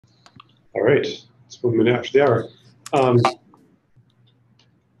All right, it's 1 minute after the hour.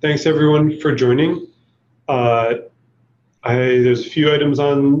 Thanks everyone for joining. There's a few items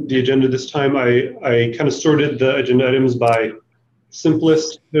on the agenda this time. I kind of sorted the agenda items by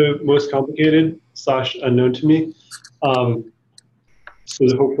simplest to most complicated / unknown to me. So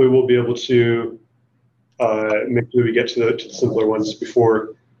that hopefully we'll be able to make sure we get to the simpler ones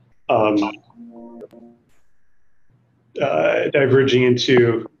before diverging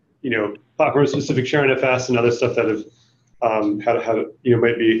into platform-specific sharenfs and other stuff that have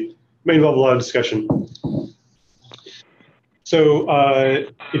might involve a lot of discussion. So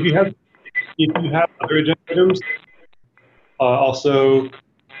if you have other agenda items, also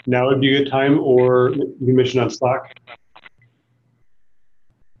now would be a good time, or you can mention on Slack.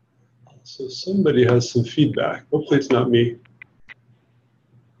 So somebody has some feedback. Hopefully it's not me.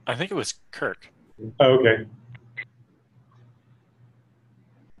 I think it was Kirk. Oh, okay.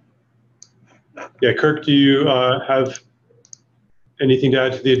 Yeah, Kirk, do you have anything to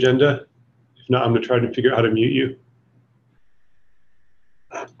add to the agenda? If not, I'm going to try to figure out how to mute you.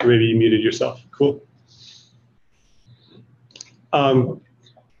 Or maybe you muted yourself. Cool.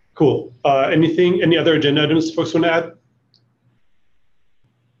 Cool. Any other agenda items folks want to add?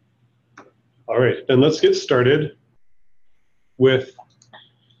 All right, then let's get started with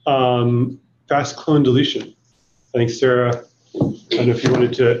Fast Clone Deletion. Thanks, Sarah. I don't know if you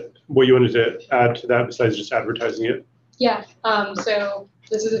wanted to, what you wanted to add to that besides just advertising it. Yeah, so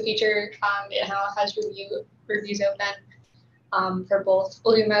this is a feature, it now has reviews open for both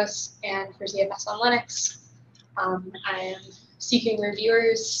Lumos and for ZFS on Linux. I am seeking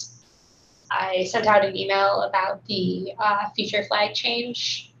reviewers. I sent out an email about the feature flag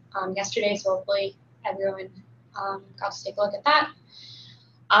change yesterday, so hopefully everyone got to take a look at that.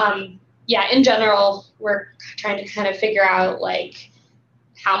 Yeah, in general, we're trying to kind of figure out like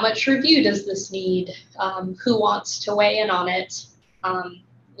how much review does this need? Who wants to weigh in on it?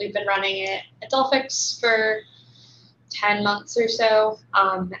 We've been running it at Delphix for 10 months or so,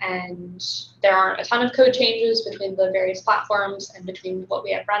 and there aren't a ton of code changes between the various platforms and between what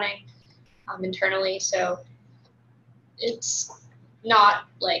we have running internally, so it's not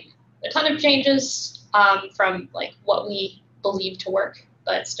like a ton of changes from like what we believe to work,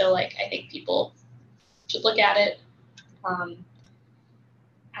 but still, like, I think people should look at it.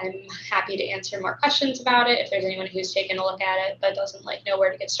 I'm happy to answer more questions about it if there's anyone who's taken a look at it but doesn't like know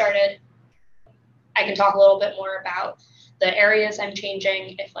where to get started. I can talk a little bit more about the areas I'm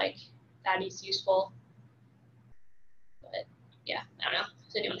changing if like that is useful. But yeah, I don't know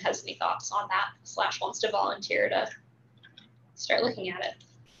if anyone has any thoughts on that / wants to volunteer to start looking at it.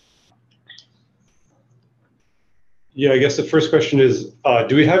 Yeah, I guess the first question is,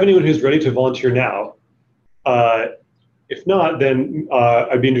 do we have anyone who's ready to volunteer now? If not, then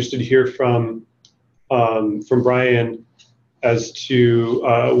I'd be interested to hear from Brian as to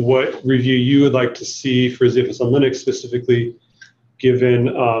what review you would like to see for ZFS on Linux specifically, given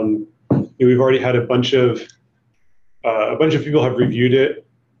we've already had a bunch of people have reviewed it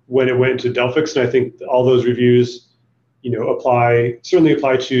when it went into Delphix, and I think all those reviews, certainly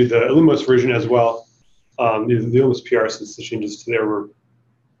apply to the Lumos version as well. The Lumos PR, since the changes to there were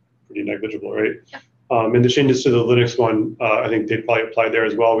pretty negligible, right? Yeah. And the changes to the Linux one, I think they probably apply there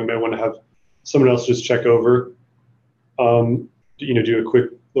as well. We might want to have someone else just check over, do a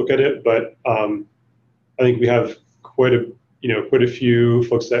quick look at it. But I think we have quite a few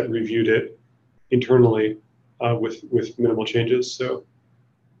folks that reviewed it internally with minimal changes. So,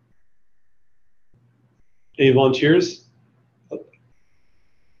 any volunteers? All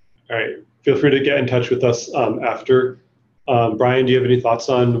right, feel free to get in touch with us after. Brian, do you have any thoughts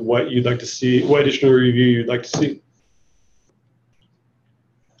on what you'd like to see, what additional review you'd like to see?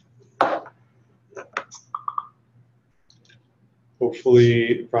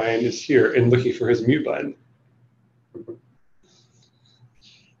 Hopefully Brian is here and looking for his mute button.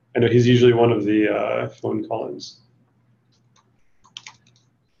 I know he's usually one of the phone call-ins.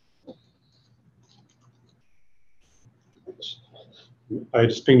 I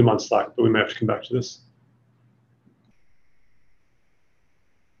just pinged him on Slack, but we might have to come back to this.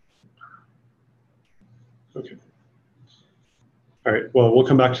 Okay. All right, well, we'll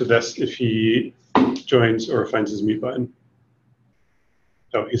come back to this if he joins or finds his mute button.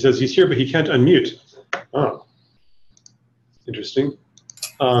 Oh, he says he's here, but he can't unmute. Oh, interesting.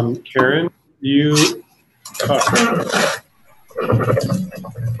 Karen, you...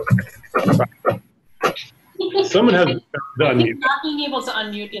 Someone has the unmute. Not being able to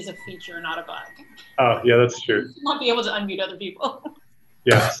unmute is a feature, not a bug. Oh, yeah, that's true. Not be able to unmute other people.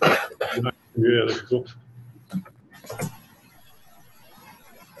 Yes. Unmute other people.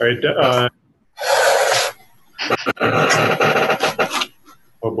 All right.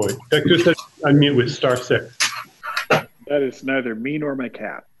 Oh boy. Dexter said unmute with *6. That is neither me nor my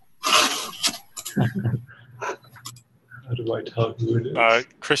cat. How do I tell who it is?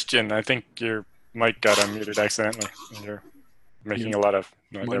 Christian, I think your mic got unmuted accidentally. And you're making a lot of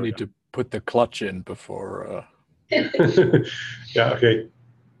noise. Might need to put the clutch in before. Yeah, okay.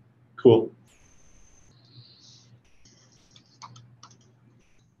 Cool.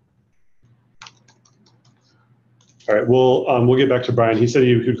 All right, we'll get back to Brian. He said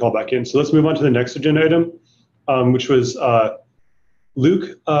he could call back in. So let's move on to the next agenda item, which was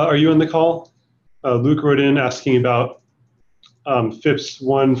Luke. Are you on the call? Luke wrote in asking about FIPS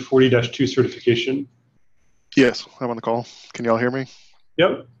 140-2 certification. Yes, I'm on the call. Can y'all hear me?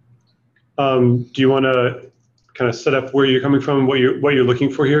 Yep. Do you want to kind of set up where you're coming from, what you're looking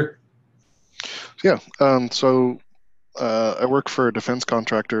for here? Yeah. So I work for a defense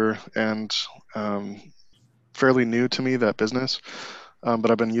contractor, and fairly new to me, that business,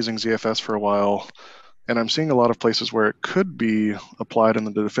 but I've been using ZFS for a while, and I'm seeing a lot of places where it could be applied in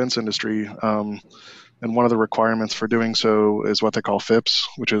the defense industry. And one of the requirements for doing so is what they call FIPS,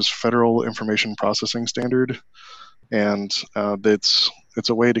 which is Federal Information Processing Standard. And it's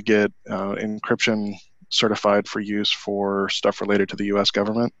a way to get encryption certified for use for stuff related to the US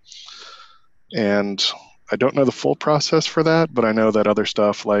government. And I don't know the full process for that, but I know that other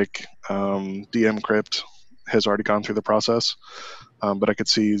stuff like DMCrypt has already gone through the process. But I could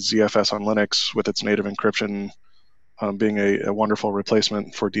see ZFS on Linux with its native encryption being a wonderful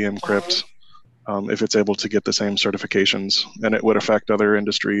replacement for DMCrypt if it's able to get the same certifications. And it would affect other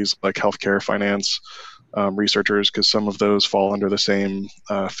industries like healthcare, finance, researchers, because some of those fall under the same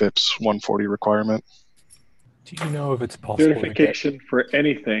FIPS 140 requirement. Do you know if it's possible Certification for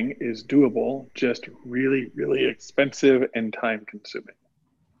anything is doable, just really, really expensive and time consuming.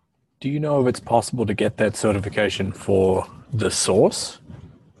 Do you know if it's possible to get that certification for the source?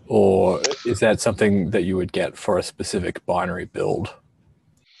 Or is that something that you would get for a specific binary build?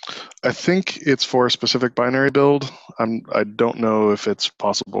 I think it's for a specific binary build. I don't know if it's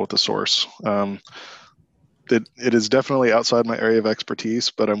possible with the source. It is definitely outside my area of expertise,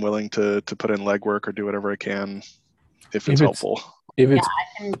 but I'm willing to put in legwork or do whatever I can if it's helpful. If it's I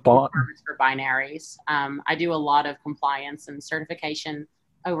can do requirements for binaries. I do a lot of compliance and certification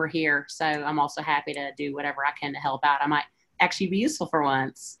over here, so I'm also happy to do whatever I can to help out. I might actually be useful for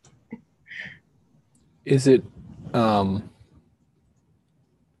once. Is it, how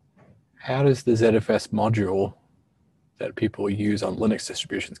does the ZFS module that people use on Linux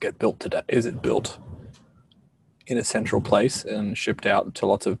distributions get built today? Is it built in a central place and shipped out to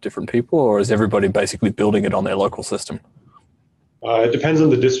lots of different people, or is everybody basically building it on their local system? It depends on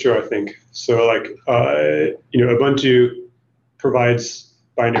the distro, I think. So like, Ubuntu provides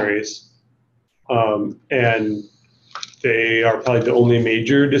binaries, and they are probably the only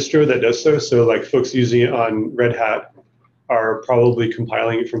major distro that does so. So like folks using it on Red Hat are probably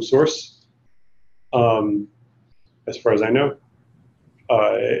compiling it from source, as far as I know.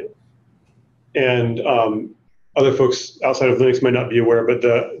 And other folks outside of Linux might not be aware, but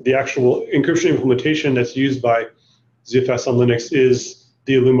the actual encryption implementation that's used by ZFS on Linux is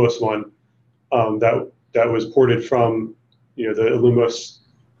the Illumos one that was ported from the Illumos,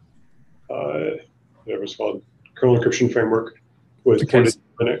 whatever it's called, kernel encryption framework was ported to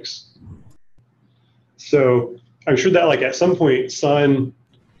Linux. So I'm sure that like at some point Sun/Oracle,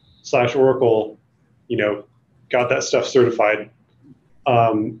 got that stuff certified.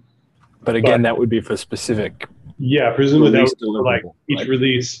 But again, that would be for specific. Yeah, presumably that was for like each right?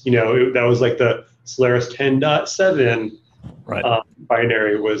 release. That was like the Solaris 10.7 Right.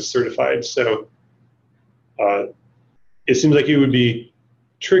 Binary was certified. So it seems like it would be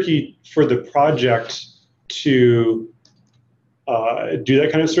tricky for the project to do that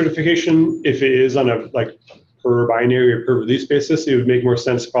kind of certification. If it is on a like per binary or per release basis, it would make more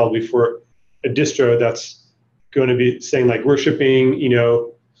sense probably for a distro that's going to be saying like we're shipping,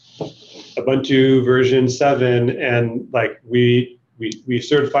 Ubuntu version 7, and like we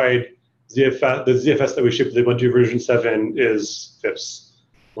certified ZFS. The ZFS that we shipped the Ubuntu version 7 is FIPS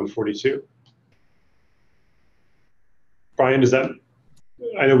 142. Brian, does that?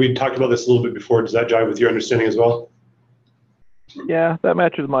 I know we talked about this a little bit before. Does that jive with your understanding as well? Yeah, that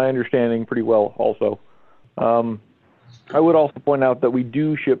matches my understanding pretty well also. I would also point out that we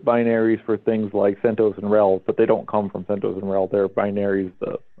do ship binaries for things like CentOS and RHEL, but they don't come from CentOS and RHEL. They're binaries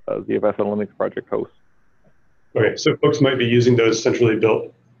the ZFS on Linux project hosts. Okay, so folks might be using those centrally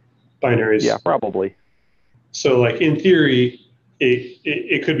built binaries. Yeah, probably. So like in theory,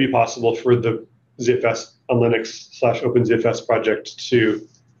 it could be possible for the ZFS on Linux /OpenZFS project to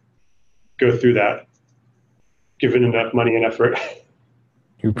go through that, given enough money and effort.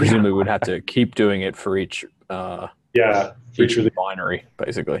 You presumably would have to keep doing it for each Yeah, each binary,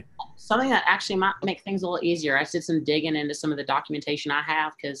 basically. Something that actually might make things a little easier. I did some digging into some of the documentation I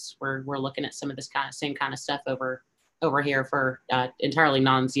have because we're looking at some of this same kind of stuff over here for entirely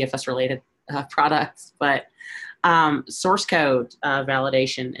non-ZFS related products. But source code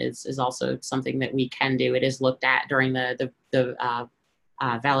validation is also something that we can do. It is looked at during the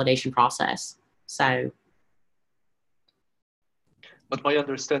validation process. So. But my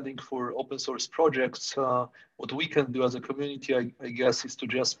understanding for open source projects, what we can do as a community, I guess, is to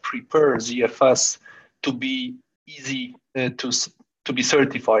just prepare ZFS to be easy to be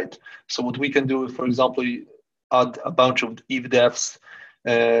certified. So what we can do, for example, add a bunch of if defs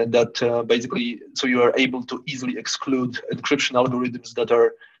that basically, so you are able to easily exclude encryption algorithms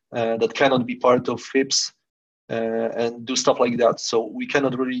that cannot be part of FIPS. And do stuff like that. So we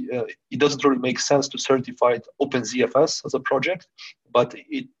cannot really, it doesn't really make sense to certify OpenZFS as a project, but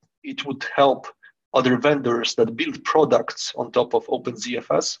it would help other vendors that build products on top of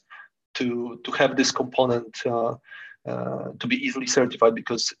OpenZFS to have this component to be easily certified,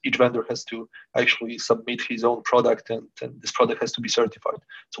 because each vendor has to actually submit his own product and this product has to be certified.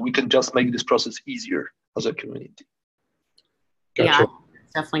 So we can just make this process easier as a community. Gotcha. Yeah.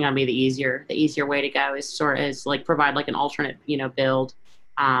 Definitely gonna be the easier way to go is like provide like an alternate build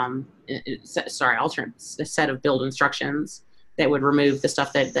alternate set of build instructions that would remove the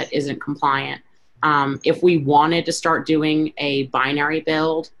stuff that isn't compliant. If we wanted to start doing a binary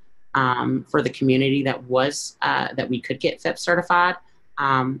build for the community that we could get FIPS certified,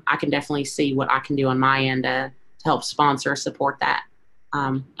 I can definitely see what I can do on my end to help sponsor support that.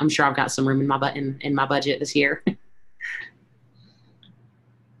 I'm sure I've got some room in my budget this year.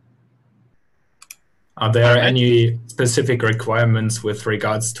 Are there any specific requirements with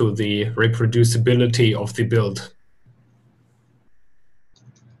regards to the reproducibility of the build?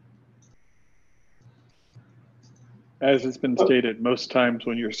 As has been stated, most times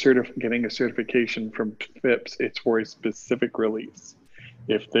when you're getting a certification from FIPS, it's for a specific release.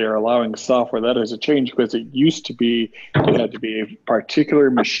 If they're allowing software, that is a change, because it used to be it had to be a particular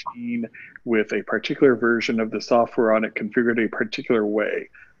machine with a particular version of the software on it configured a particular way.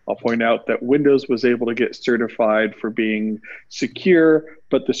 I'll point out that Windows was able to get certified for being secure,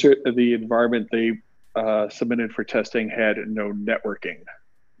 but the environment they submitted for testing had no networking.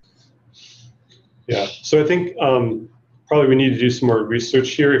 Yeah, so I think probably we need to do some more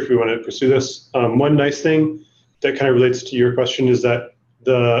research here if we want to pursue this. One nice thing that kind of relates to your question is that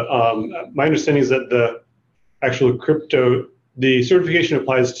my understanding is that the actual the certification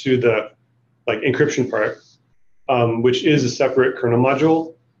applies to the encryption part, which is a separate kernel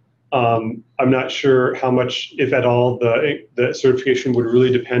module. I'm not sure how much, if at all, the certification would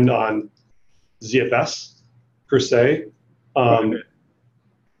really depend on ZFS per se. Oh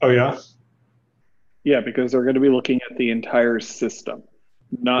yeah? Yeah, because they're going to be looking at the entire system,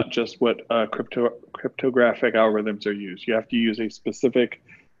 not just what cryptographic algorithms are used. You have to use a specific,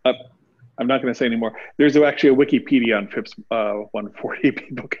 I'm not going to say anymore. There's actually a Wikipedia on FIPS 140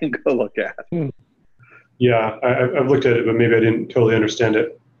 people can go look at. Yeah, I've looked at it, but maybe I didn't totally understand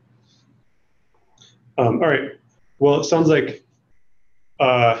it. All right. Well, it sounds like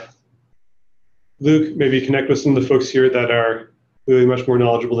Luke, maybe connect with some of the folks here that are really much more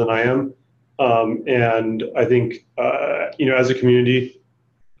knowledgeable than I am. And I think, as a community,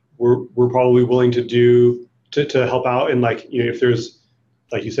 we're probably willing to help out. And if there's,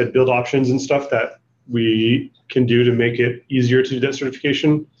 like you said, build options and stuff that we can do to make it easier to do that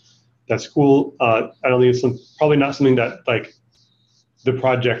certification, that's cool. I don't think it's probably not something that the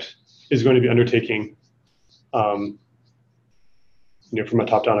project is going to be undertaking, from a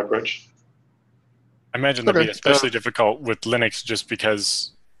top-down approach. I imagine that'd be especially difficult with Linux, just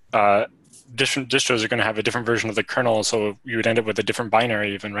because different distros are going to have a different version of the kernel, so you would end up with a different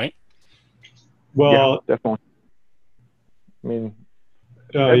binary even, right? Well, yeah, definitely. I mean,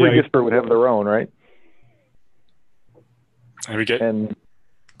 every distro would have their own, right? And we get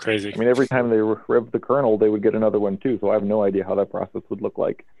crazy. I mean, every time they rev the kernel, they would get another one too, so I have no idea how that process would look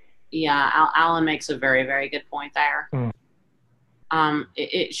like. Yeah, Alan makes a very, very good point there.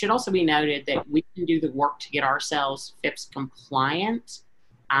 It should also be noted that we can do the work to get ourselves FIPS compliant.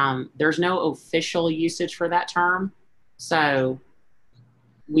 There's no official usage for that term, so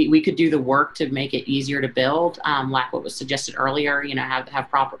we could do the work to make it easier to build, like what was suggested earlier. Have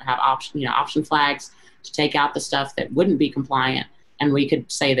option flags to take out the stuff that wouldn't be compliant, and we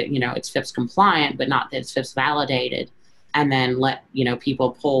could say that it's FIPS compliant, but not that it's FIPS validated, and then let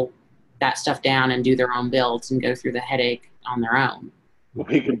people pull that stuff down and do their own builds and go through the headache on their own.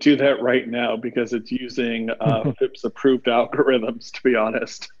 We can do that right now because it's using FIPS approved algorithms, to be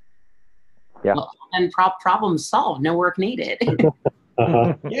honest. Yeah. Well, and problem solved. No work needed.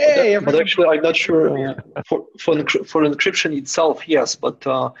 Yay! But actually, I'm not sure for encryption itself. Yes, but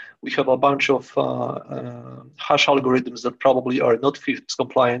we have a bunch of hash algorithms that probably are not FIPS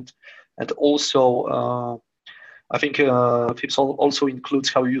compliant, and also I think FIPS also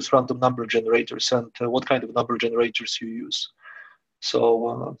includes how you use random number generators and what kind of number generators you use.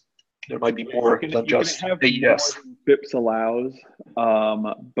 So there might be more than just AES. FIPS allows,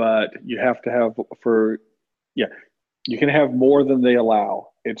 but you have to have you can have more than they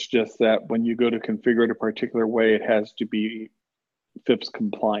allow. It's just that when you go to configure it a particular way, it has to be FIPS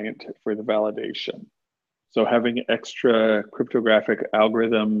compliant for the validation. So having extra cryptographic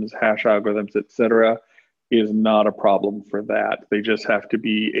algorithms, hash algorithms, etc., is not a problem for that. They just have to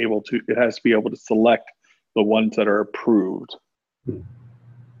be able to, it has to be able to select the ones that are approved.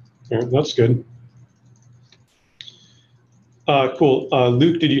 Yeah, that's good. Cool.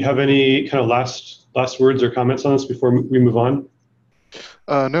 Luke, did you have any kind of last words or comments on this before we move on?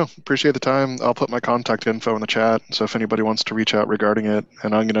 No, appreciate the time. I'll put my contact info in the chat, so if anybody wants to reach out regarding it,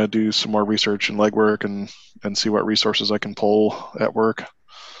 and I'm going to do some more research and legwork and see what resources I can pull at work.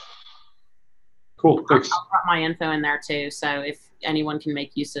 Cool, thanks. I'll drop my info in there too, so if anyone can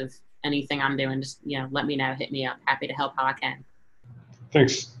make use of anything I'm doing, just let me know, hit me up. Happy to help how I can.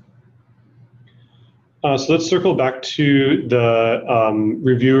 Thanks. So let's circle back to the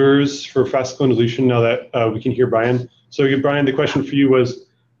reviewers for Fast Clone Deletion now that we can hear Brian. So Brian, the question for you was,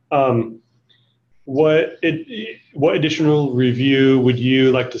 what additional review would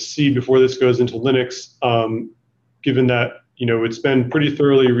you like to see before this goes into Linux, given that it's been pretty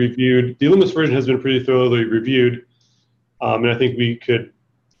thoroughly reviewed. The Illumos version has been pretty thoroughly reviewed, and I think we could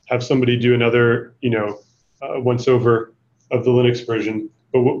have somebody do another once over of the Linux version.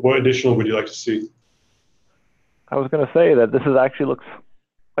 But what additional would you like to see? I was going to say that this actually looks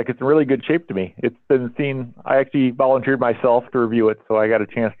like it's in really good shape to me. It's been seen. I actually volunteered myself to review it, so I got a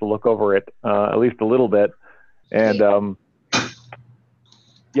chance to look over it at least a little bit. And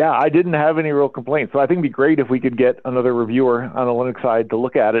yeah, I didn't have any real complaints. So I think it'd be great if we could get another reviewer on the Linux side to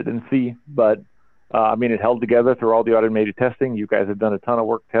look at it and see. But I mean, it held together through all the automated testing. You guys have done a ton of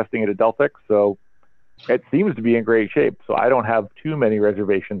work testing it at Delphix, so it seems to be in great shape. So I don't have too many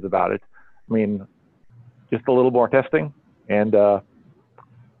reservations about it. I mean, just a little more testing, and I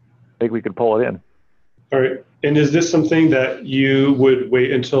think we could pull it in. All right. And is this something that you would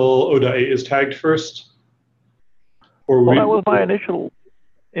wait until 0.8 is tagged first? Or well, that was my initial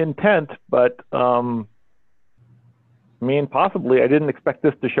intent, but I mean, possibly I didn't expect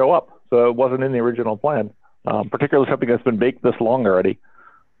this to show up, so it wasn't in the original plan, particularly something that's been baked this long already.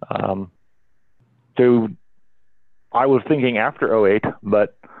 So I was thinking after 0.8,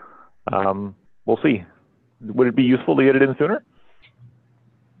 but we'll see. Would it be useful to get it in sooner?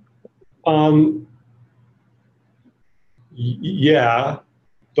 Yeah,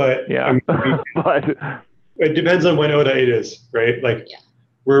 but yeah, I mean, but it depends on when 0.8 is, right? Like,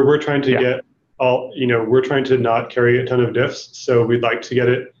 we're trying to get all, we're trying to not carry a ton of diffs, so we'd like to get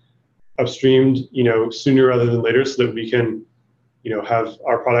it upstreamed, sooner rather than later, so that we can, have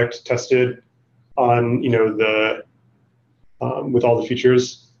our product tested on, the with all the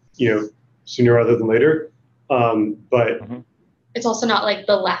features, sooner rather than later. But it's also not like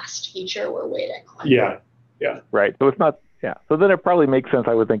the last feature we're waiting on. Yeah. Right. So it's not. Yeah. So then it probably makes sense,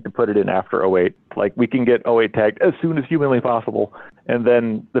 I would think, to put it in after 0.8. Like, we can get 0.8 tagged as soon as humanly possible, and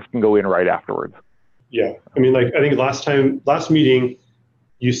then this can go in right afterwards. Yeah. I mean, like, I think last meeting,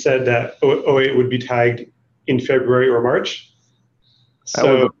 you said that 0.8 would be tagged in February or March.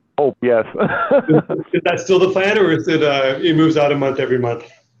 So, yes. Is that still the plan, or is it moves out a month every month?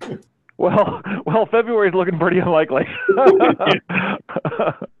 Well, February is looking pretty unlikely.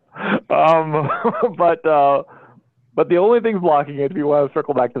 But the only things blocking it, if you want to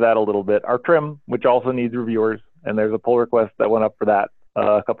circle back to that a little bit, are trim, which also needs reviewers, and there's a pull request that went up for that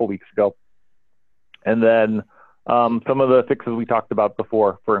a couple weeks ago. And then some of the fixes we talked about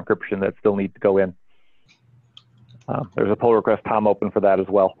before for encryption that still need to go in. There's a pull request Tom open for that as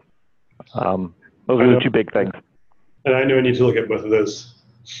well. Those are the two big things. And I know I need to look at both of those.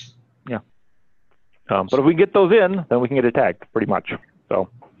 Yeah. But if we get those in, then we can get it tagged pretty much. So.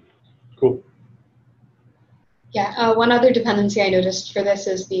 Cool. Yeah. One other dependency I noticed for this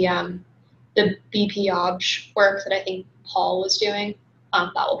is the BP obj work that I think Paul was doing.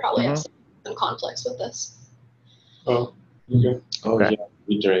 That will probably have some conflicts with this. Oh. Okay. Oh yeah,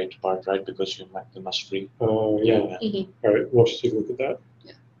 iterate part, right? Because you make the must free. Oh yeah. All right. We'll just take a look at that.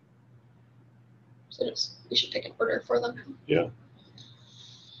 Yeah. So we should pick an order for them. Yeah.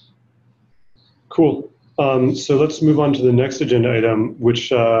 Cool. So let's move on to the next agenda item,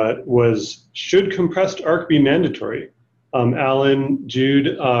 which was, should compressed arc be mandatory? Alan,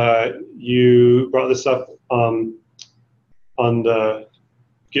 Jude, you brought this up on the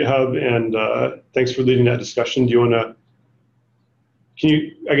GitHub, and thanks for leading that discussion. Do you want to, can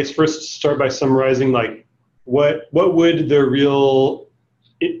you, I guess, first start by summarizing, like, what would the real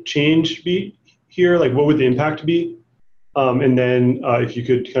change be here? Like, what would the impact be? And then if you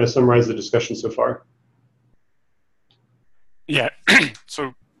could kind of summarize the discussion so far. Yeah,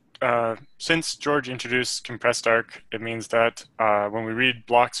 so since George introduced compressed arc, it means that when we read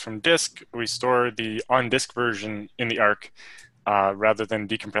blocks from disk, we store the on-disk version in the arc rather than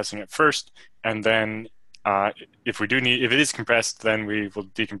decompressing it first. And then if it is compressed, then we will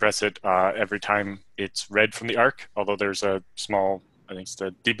decompress it every time it's read from the arc, although there's a small, I think it's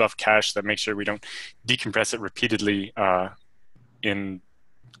the debuff cache that makes sure we don't decompress it repeatedly in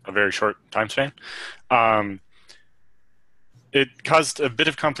a very short time span. It caused a bit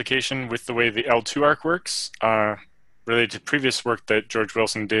of complication with the way the L2 arc works, related to previous work that George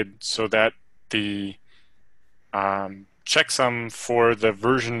Wilson did, so that the checksum for the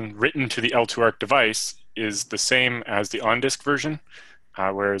version written to the L2 arc device is the same as the on-disk version,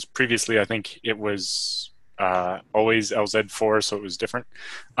 whereas previously I think it was always LZ4, so it was different.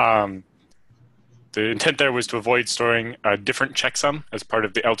 The intent there was to avoid storing a different checksum as part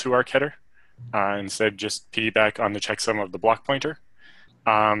of the L2 arc header. Instead, just piggyback on the checksum of the block pointer.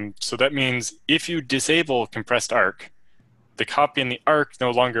 So that means if you disable compressed arc, the copy in the arc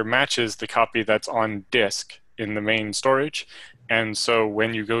no longer matches the copy that's on disk in the main storage. And so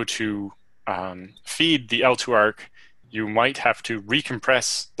when you go to feed the L2 arc, you might have to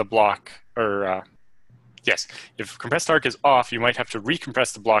recompress the block, or yes, if compressed arc is off, you might have to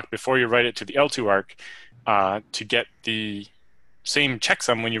recompress the block before you write it to the L2 arc to get the same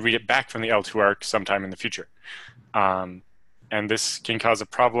checksum when you read it back from the L2 arc sometime in the future. And this can cause a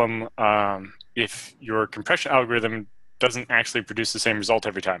problem if your compression algorithm doesn't actually produce the same result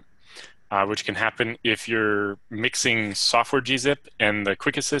every time, which can happen if you're mixing software gzip and the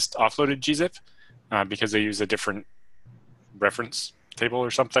quick assist offloaded gzip because they use a different reference table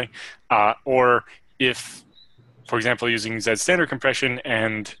or something. Or if, for example, using Z standard compression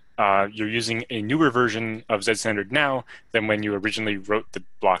and you're using a newer version of Z standard now than when you originally wrote the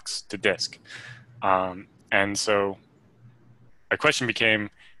blocks to disk. And so a question became,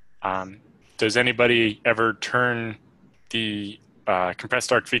 does anybody ever turn the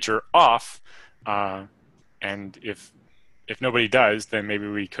compressed arc feature off? And if nobody does, then maybe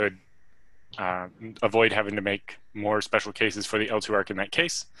we could avoid having to make more special cases for the L2 arc in that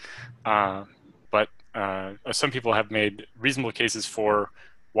case. But some people have made reasonable cases for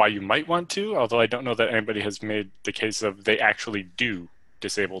why you might want to, although I don't know that anybody has made the case of they actually do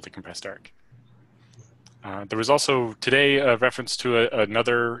disable the compressed arc. There was also today a reference to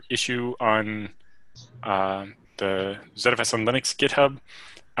another issue on the ZFS on Linux GitHub,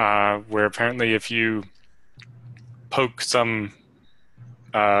 where apparently if you poke some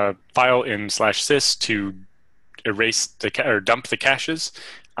file in /sys to erase or dump the caches,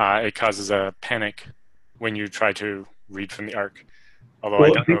 it causes a panic when you try to read from the arc. Although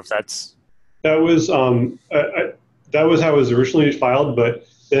well, I don't know if that's... That was that was how it was originally filed, but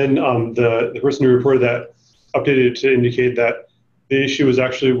then the person who reported that updated it to indicate that the issue was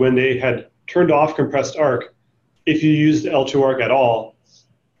actually when they had turned off compressed arc. If you used L2 arc at all,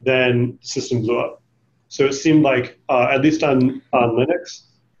 then the system blew up. So it seemed like, at least on Linux,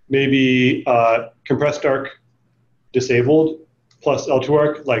 maybe compressed arc disabled plus L2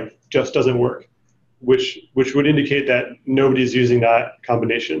 arc like just doesn't work, which would indicate that nobody's using that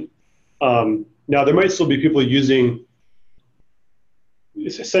combination. Now there might still be people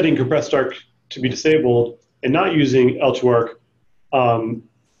setting compressed arc to be disabled and not using L2 arc,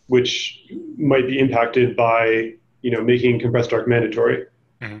 which might be impacted by making compressed arc mandatory.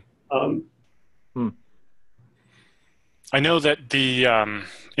 Mm-hmm. I know that the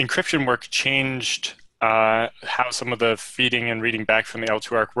encryption work changed how some of the feeding and reading back from the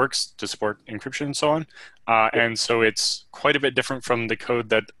L2 arc works to support encryption and so on. And so it's quite a bit different from the code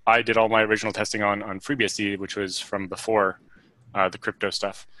that I did all my original testing on FreeBSD, which was from before the crypto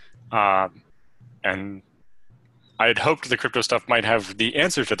stuff. And I had hoped the crypto stuff might have the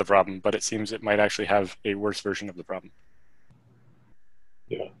answer to the problem, but it seems it might actually have a worse version of the problem.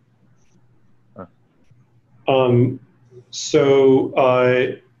 Yeah. So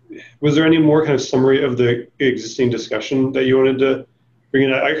was there any more kind of summary of the existing discussion that you wanted to bring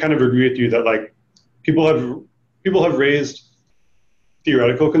in? I kind of agree with you that like people have raised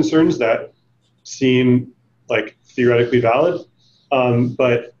theoretical concerns that seem like theoretically valid,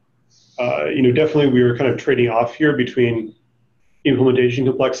 but definitely we were kind of trading off here between implementation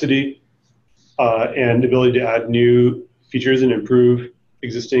complexity and ability to add new features and improve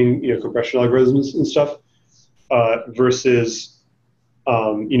existing compression algorithms and stuff versus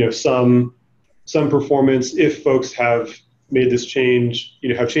some performance if folks have made this change,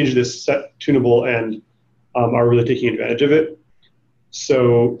 have changed this set tunable and are really taking advantage of it.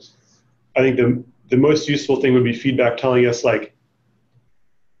 So I think the most useful thing would be feedback telling us like,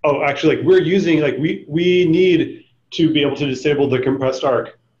 oh, actually, like we're using, like we need to be able to disable the compressed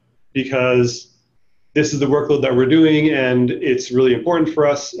arc because this is the workload that we're doing and it's really important for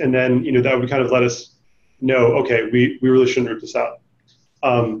us. And then, that would kind of let us know, okay, we really shouldn't rip this out.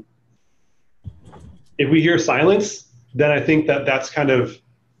 If we hear silence, then I think that's kind of,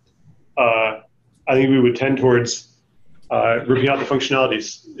 I think we would tend towards ripping out the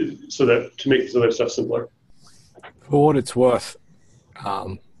functionalities to make this other stuff simpler. For what it's worth,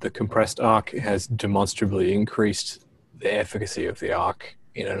 the compressed arc has demonstrably increased the efficacy of the arc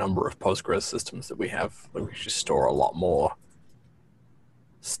in a number of Postgres systems that we have. Like we just store a lot more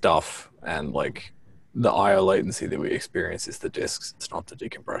stuff, and like the IO latency that we experience is the disks, it's not the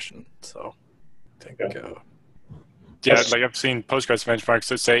decompression. So I think like I've seen Postgres benchmarks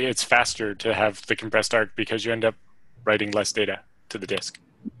that say it's faster to have the compressed arc because you end up writing less data to the disk.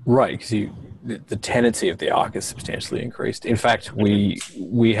 Right, because the tenancy of the arc is substantially increased. In fact, we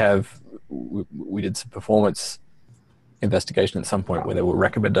did some performance investigation at some point where there were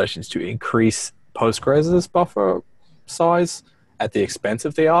recommendations to increase Postgres' buffer size at the expense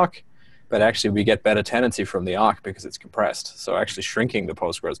of the arc, but actually we get better tenancy from the arc because it's compressed. So actually shrinking the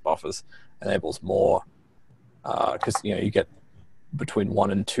Postgres buffers enables more, because you get between 1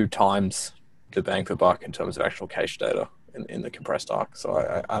 and 2 times the bang for buck in terms of actual cache data in the compressed arc.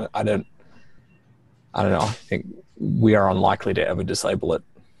 So I don't know. I think we are unlikely to ever disable it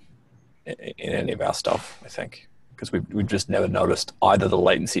in any of our stuff, I think, because we've just never noticed either the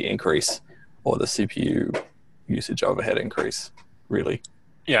latency increase or the CPU usage overhead increase, really.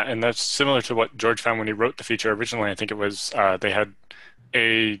 Yeah, and that's similar to what George found when he wrote the feature originally. I think it was they had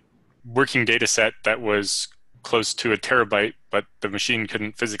a working data set that was close to a terabyte, but the machine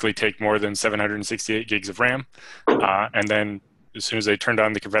couldn't physically take more than 768 gigs of RAM. And then as soon as they turned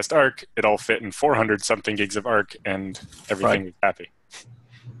on the compressed arc, it all fit in 400 something gigs of arc and everything was happy.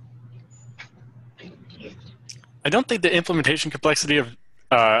 I don't think the implementation complexity of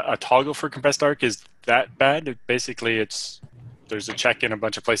a toggle for compressed arc is that bad. Basically, there's a check in a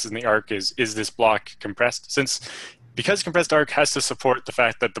bunch of places in the arc is this block compressed? Because compressed arc has to support the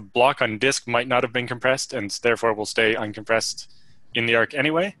fact that the block on disk might not have been compressed and therefore will stay uncompressed in the arc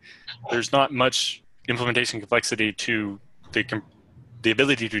anyway, there's not much implementation complexity to the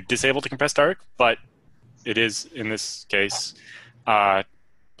ability to disable the compressed arc, but it is, in this case,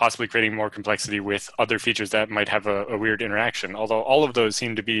 possibly creating more complexity with other features that might have a weird interaction, although all of those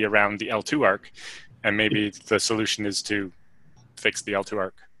seem to be around the L2 arc, and maybe the solution is to fix the L2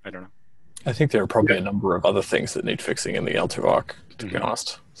 arc. I don't know. I think there are probably a number of other things that need fixing in the L2 arc, to be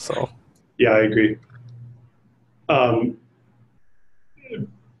honest. So, yeah, I agree. But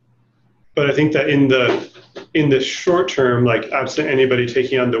I think that in the short term, like absent anybody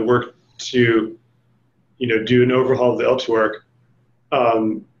taking on the work to, do an overhaul of the L2 arc,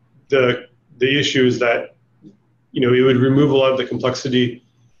 the issue is that, it would remove a lot of the complexity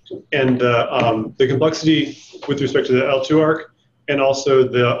and the complexity with respect to the L2 arc, and also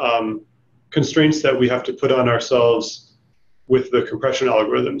the constraints that we have to put on ourselves with the compression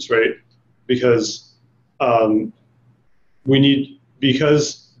algorithms, right? Because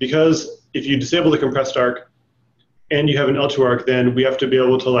because if you disable the compressed arc and you have an L2 arc, then we have to be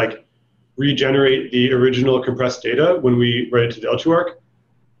able to like regenerate the original compressed data when we write it to the L2 arc.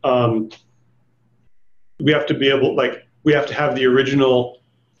 We have to be able, we have to have the original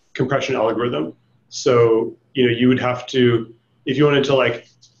compression algorithm. So, you would have to, if you wanted to like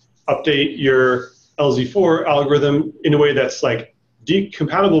update your LZ4 algorithm in a way that's like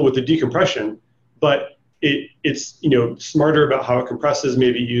compatible with the decompression, but it's smarter about how it compresses,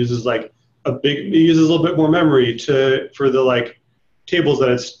 maybe uses like it uses a little bit more memory for the like tables that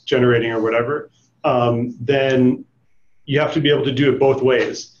it's generating or whatever, then you have to be able to do it both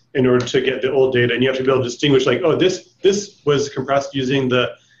ways in order to get the old data, and you have to be able to distinguish like, oh, this was compressed using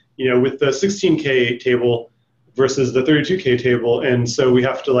the, with the 16K table versus the 32K table, and so we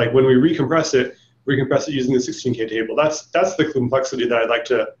have to like, when we recompress it using the 16K table. That's the complexity that I'd like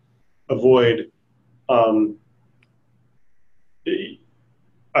to avoid.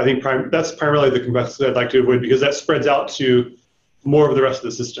 I think that's primarily the complexity I'd like to avoid, because that spreads out to more of the rest of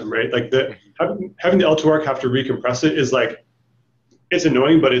the system, right? Like having the L2 arc have to recompress it is like, it's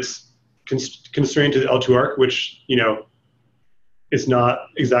annoying, but it's constrained to the L2 arc, which, you know, is not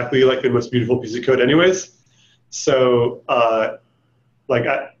exactly like the most beautiful piece of code anyways. So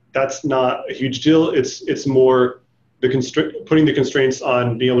that's not a huge deal. It's more putting the constraints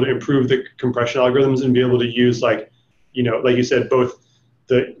on being able to improve the compression algorithms and be able to use, like, you know, like you said, both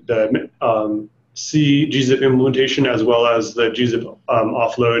the C gzip implementation as well as the gzip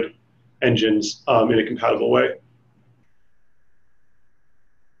offload engines in a compatible way.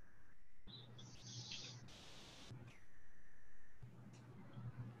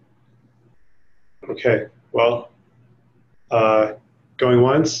 Okay, well, going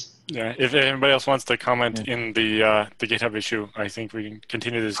once. Yeah, if anybody else wants to comment in the GitHub issue, I think we can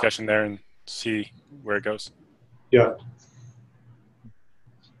continue the discussion there and see where it goes. Yeah.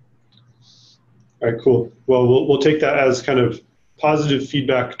 All right, cool. Well, we'll take that as kind of positive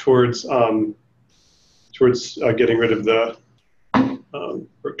feedback towards getting rid of the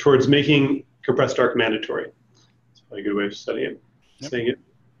towards making compressed arc mandatory. That's probably a good way of saying it.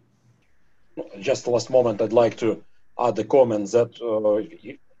 Just last moment, I'd like to add the comment that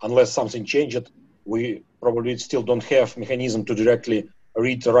unless something changed, we probably still don't have mechanism to directly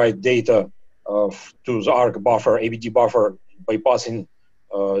read the right data to the arc buffer, ABD buffer, bypassing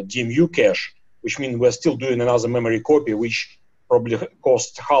DMU cache, which means we're still doing another memory copy, which probably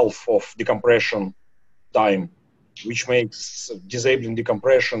costs half of decompression time, which makes disabling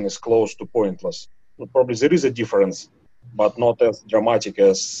decompression is close to pointless. Probably there is a difference, but not as dramatic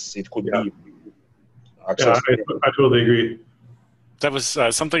as it could be. Yeah, I totally agree. That was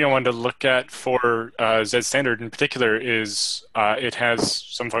something I wanted to look at for Z standard in particular. Is it has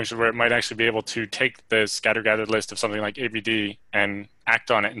some function where it might actually be able to take the scatter gathered list of something like ABD and act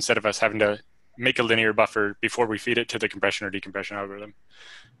on it instead of us having to make a linear buffer before we feed it to the compression or decompression algorithm,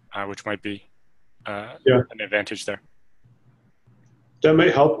 which might be an advantage there. That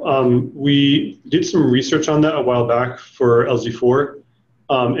might help. We did some research on that a while back for LZ4,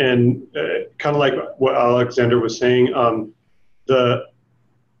 and kind of like what Alexander was saying,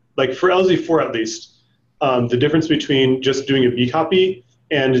 like for LZ4 at least, the difference between just doing a B copy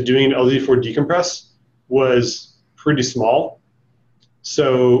and doing an LZ4 decompress was pretty small.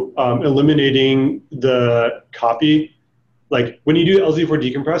 So eliminating the copy, like when you do LZ4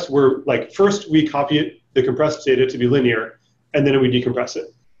 decompress, we're like, first we copy it, the compressed data to be linear, and then we decompress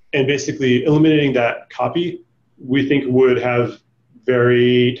it. And basically eliminating that copy, we think would have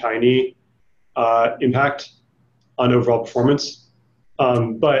very tiny impact on overall performance.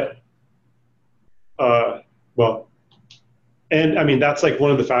 Well, and I mean, that's like one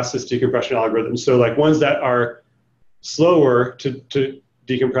of the fastest decompression algorithms. So like ones that are slower to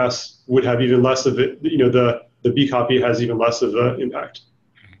decompress would have even less of it, you know, the B copy has even less of an impact.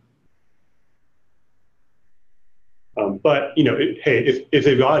 But, you know, hey, if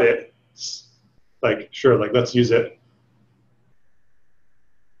they've got it, like, sure, like, let's use it.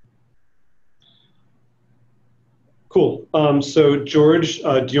 Cool. So George,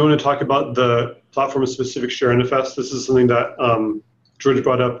 do you want to talk about the platform-specific sharenfs? This is something that George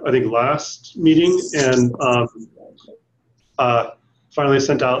brought up, I think, last meeting, and finally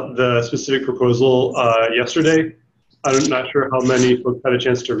sent out the specific proposal yesterday. I'm not sure how many folks had a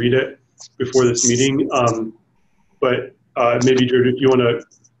chance to read it before this meeting, but maybe, George, if you want to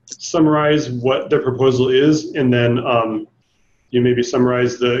summarize what the proposal is, and then you maybe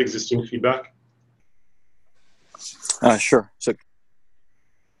summarize the existing feedback. Sure. So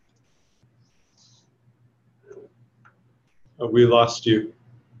We lost you.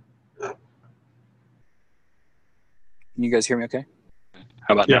 Can you guys hear me okay?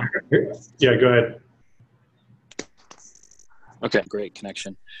 How about now? Yeah, go ahead. Okay, great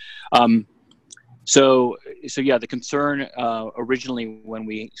connection. So yeah, the concern originally when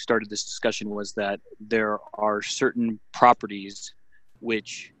we started this discussion was that there are certain properties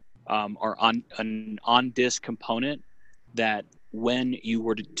which are on an on-disk component that when you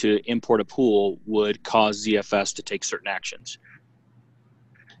were to import a pool would cause ZFS to take certain actions.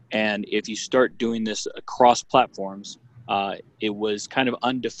 And if you start doing this across platforms, it was kind of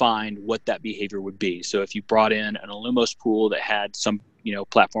undefined what that behavior would be. So if you brought in an Illumos pool that had some, you know,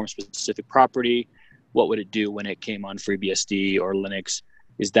 platform-specific property, what would it do when it came on FreeBSD or Linux?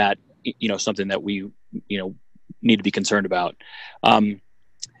 Is that, you know, something that we, you know, need to be concerned about?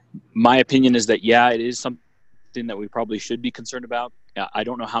 My opinion is that, yeah, it is something that we probably should be concerned about. I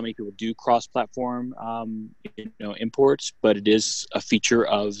don't know how many people do cross-platform, you know, imports, but it is a feature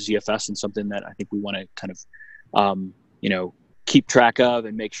of ZFS and something that I think we want to kind of, you know, keep track of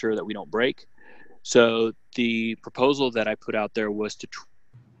and make sure that we don't break. So the proposal that I put out there was to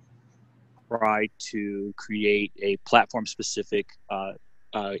try to create a platform-specific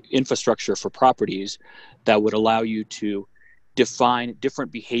infrastructure for properties that would allow you to define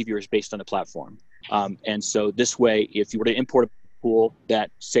different behaviors based on the platform. And so this way, if you were to import a pool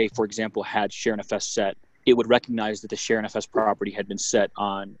that, say, for example, had sharenfs set, it would recognize that the sharenfs property had been set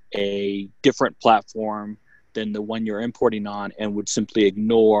on a different platform than the one you're importing on, and would simply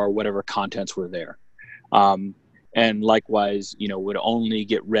ignore whatever contents were there. And likewise, would only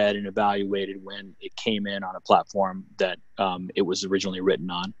get read and evaluated when it came in on a platform that it was originally written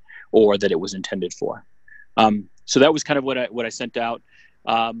on, or that it was intended for. So that was kind of what I sent out.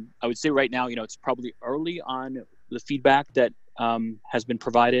 I would say right now, it's probably early on the feedback that has been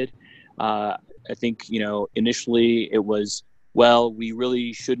provided. I think, initially it was, well, we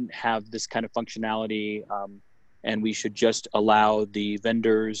really shouldn't have this kind of functionality, and we should just allow the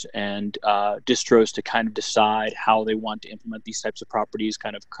vendors and distros to kind of decide how they want to implement these types of properties,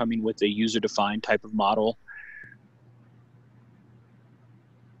 kind of coming with a user-defined type of model.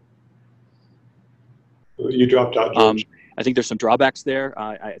 You dropped out, George. I think there's some drawbacks there.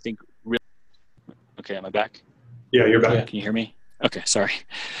 I think. Okay, am I back? Yeah, you're back. Yeah, can you hear me? Okay, sorry.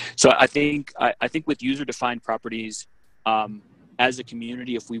 So I think with user-defined properties, as a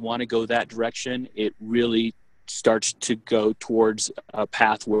community, if we want to go that direction, it really starts to go towards a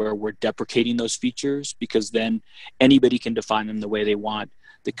path where we're deprecating those features, because then anybody can define them the way they want.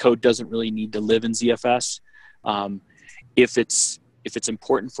 The code doesn't really need to live in ZFS. If it's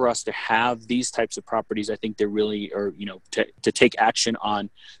important for us to have these types of properties, I think they're really, or to take action on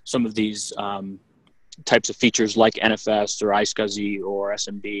some of these types of features like NFS or iSCSI or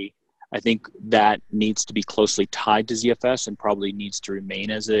SMB. I think that needs to be closely tied to ZFS and probably needs to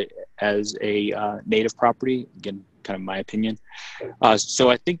remain as a native property. Again, kind of my opinion. So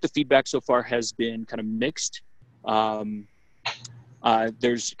I think the feedback so far has been kind of mixed.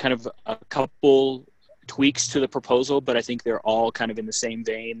 There's kind of a couple tweaks to the proposal, but I think they're all kind of in the same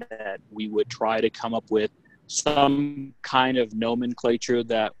vein, that we would try to come up with some kind of nomenclature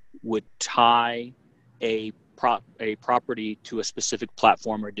that would tie a property to a specific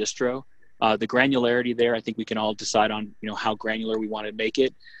platform or distro. The granularity there, I think we can all decide on, how granular we want to make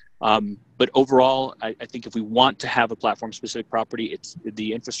it. But overall, I think if we want to have a platform-specific property, it's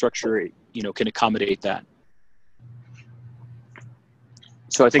the infrastructure, can accommodate that.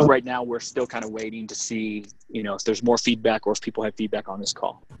 So I think right now we're still kind of waiting to see, if there's more feedback or if people have feedback on this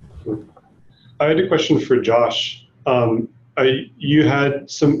call. I had a question for Josh. You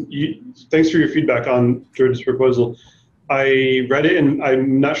had thanks for your feedback on George's proposal. I read it and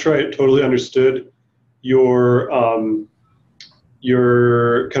I'm not sure I totally understood your kind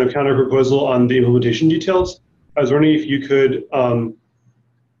of counter proposal on the implementation details. I was wondering if you could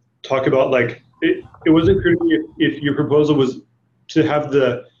talk about, like, it wasn't clear to me if your proposal was to have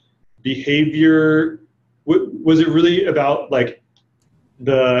the behavior. Was it really about a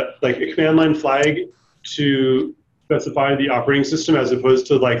command line flag to specify the operating system, as opposed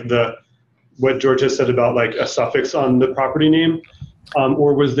to what George has said about a suffix on the property name,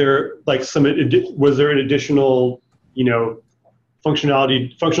 or was there an additional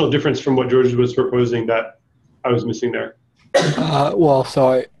functional difference from what George was proposing that I was missing there? Well,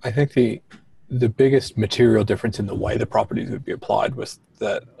 so I think the biggest material difference in the way the properties would be applied was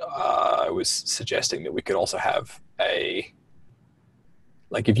that I was suggesting that we could also have if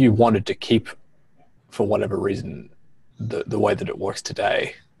you wanted to keep, for whatever reason, the way that it works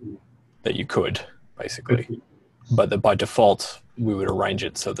today, that you could, basically. But that by default, we would arrange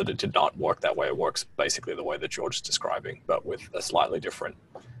it so that it did not work that way. It works basically the way that George is describing, but with a slightly different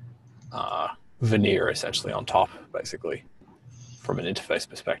veneer, essentially, on top, basically, from an interface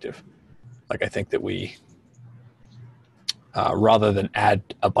perspective. I think that we, rather than add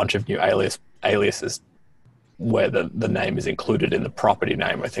a bunch of new aliases where the name is included in the property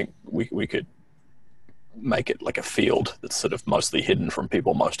name, I think we could make it like a field that's sort of mostly hidden from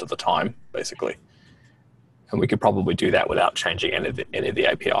people most of the time, basically. And we could probably do that without changing any of the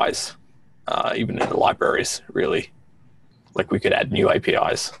APIs, even in the libraries, really. We could add new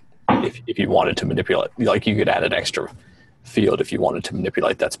APIs if you wanted to manipulate. You could add an extra field if you wanted to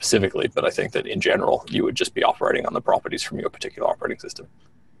manipulate that specifically, but I think that in general, you would just be operating on the properties from your particular operating system,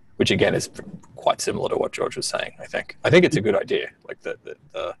 which again is quite similar to what George was saying, I think. I think it's a good idea,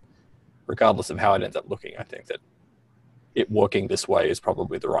 regardless of how it ends up looking. I think that it working this way is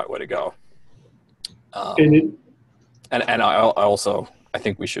probably the right way to go. And I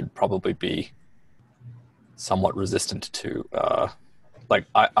think we should probably be somewhat resistant to,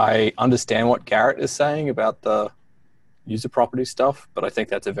 I understand what Garrett is saying about the user property stuff, but I think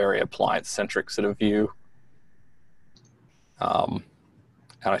that's a very appliance-centric sort of view. And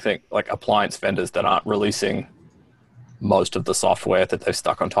I think appliance vendors that aren't releasing most of the software that they've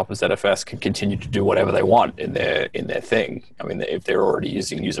stuck on top of ZFS can continue to do whatever they want in their thing. I mean, if they're already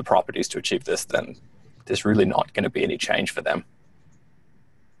using user properties to achieve this, then there's really not going to be any change for them.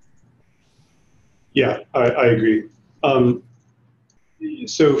 Yeah, I agree.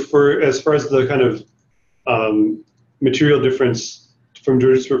 So as far as the kind of material difference from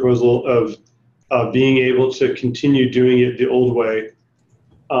George's proposal of being able to continue doing it the old way,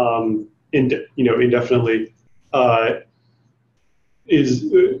 indefinitely, is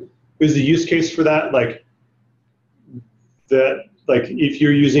the use case for that like if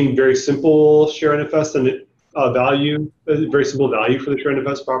you're using very simple sharenfs and very simple value for the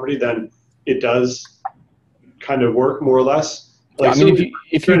sharenfs property, then it does kind of work more or less. Like, I mean,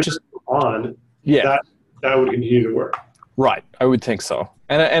 if you just on, yeah, that would continue to work. Right, I would think so,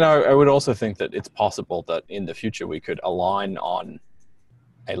 and I would also think that it's possible that in the future we could align on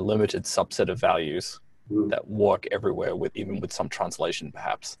a limited subset of values that work everywhere, even with some translation,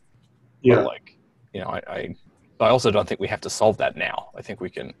 perhaps. Yeah. But like, I also don't think we have to solve that now. I think we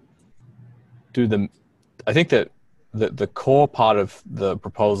can do them. I think that the core part of the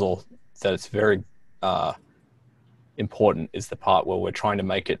proposal that it's very important is the part where we're trying to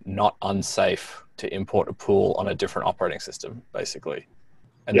make it not unsafe to import a pool on a different operating system, basically.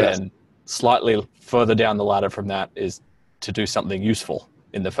 And then slightly further down the ladder from that is to do something useful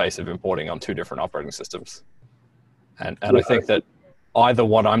in the face of importing on two different operating systems. And I think that either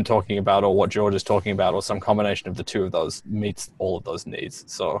what I'm talking about or what George is talking about or some combination of the two of those meets all of those needs.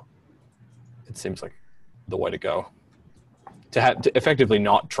 So it seems like the way to go. To effectively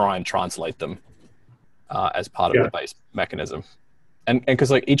not try and translate them as part of the base mechanism. And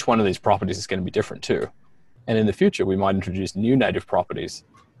because like each one of these properties is going to be different too. And in the future, we might introduce new native properties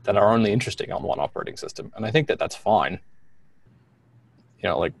that are only interesting on one operating system. And I think that that's fine.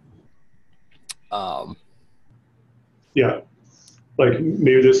 Yeah, like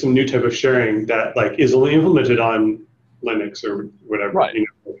maybe there's some new type of sharing that like is only implemented on Linux or whatever. Right.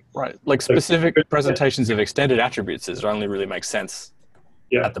 Right. Like specific presentations of extended attributes is only really makes sense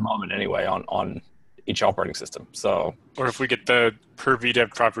at the moment anyway on each operating system. So, or if we get the per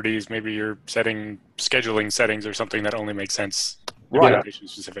VDEV properties, maybe you're setting scheduling settings or something that only makes sense. Application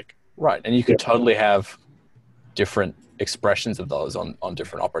specific. Right. And you could totally have different expressions of those on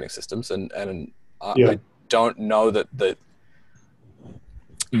different operating systems. And I don't know that the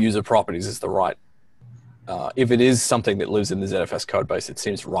user properties is the right. If it is something that lives in the ZFS code base, it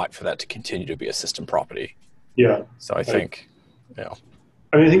seems right for that to continue to be a system property. Yeah. So I think,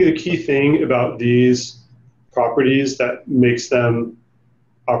 I mean, I think the key thing about these properties that makes them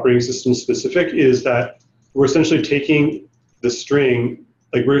operating system specific is that we're essentially taking the string,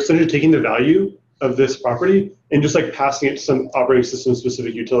 like we're essentially taking the value of this property and just like passing it to some operating system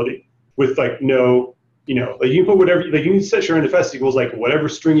specific utility with like no, like you can put whatever, like you can set sharenfs equals like whatever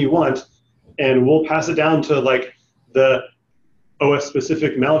string you want, and we'll pass it down to like the OS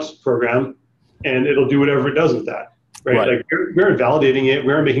specific mount program, and it'll do whatever it does with that, right? Like we aren't validating it,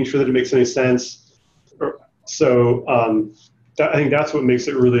 we aren't making sure that it makes any sense. So I think that's what makes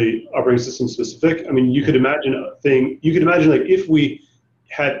it really operating system specific. I mean, you could imagine like if we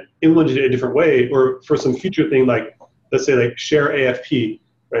had implemented it a different way, or for some future thing like, let's say like share AFP,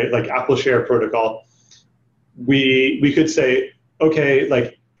 right? Like Apple Share Protocol, we could say, okay,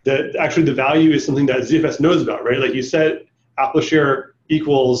 like actually the value is something that ZFS knows about, right? Like you said, Apple Share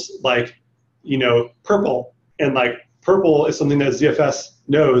equals like, purple, and like purple is something that ZFS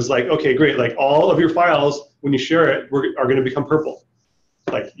knows, like, okay, great, like all of your files, when you share it, are going to become purple.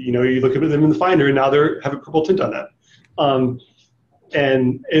 Like, you look at them in the Finder, and now they have a purple tint on that.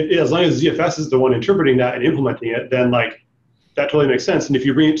 And as long as ZFS is the one interpreting that and implementing it, then like that totally makes sense. And if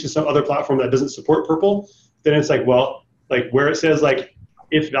you bring it to some other platform that doesn't support purple, then it's like, well, like where it says like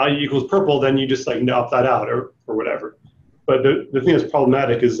if value equals purple, then you just like opt that out or whatever. But the thing that's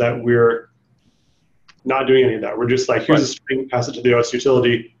problematic is that we're not doing any of that. We're just like, here's a string, pass it to the OS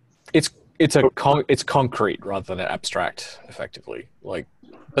utility. It's concrete rather than abstract, effectively. Like,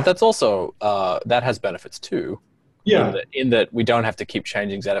 but that's also that has benefits too. Yeah. In that we don't have to keep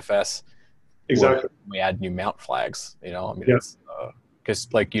changing ZFS. Exactly. We add new mount flags. I mean, it's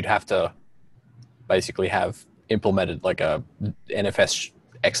because like you'd have to basically have implemented like a NFS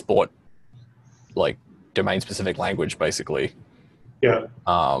export, like domain specific language, basically. Yeah.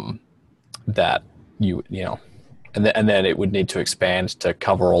 That and then it would need to expand to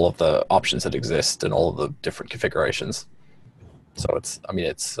cover all of the options that exist and all of the different configurations. So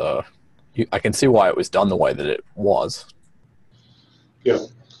I can see why it was done the way that it was. Yeah.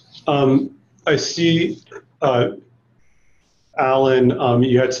 I see, Alan,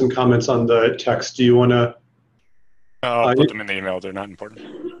 you had some comments on the text. Do you want to I'll put them in the email. They're not important.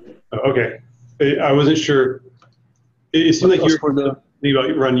 Okay. I wasn't sure. It seemed like you were thinking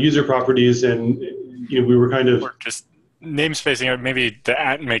about run user properties, and we were kind of... Or just namespacing. Maybe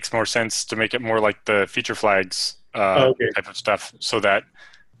the @ makes more sense to make it more like the feature flags type of stuff, so that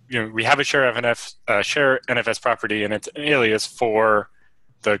we have a sharenfs property, and it's an alias for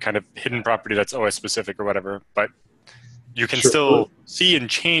the kind of hidden property that's OS specific or whatever, but you can still see and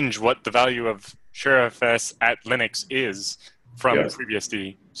change what the value of sharenfs at Linux is from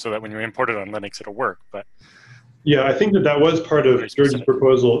FreeBSD, so that when you import it on Linux, it'll work. But yeah, I think that was part of George's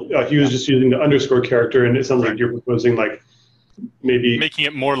proposal. He was just using the underscore character, and it sounds like you're proposing like maybe making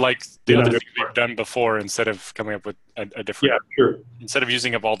it more like the other thing we've done before, instead of coming up with a different. Yeah, sure. Instead of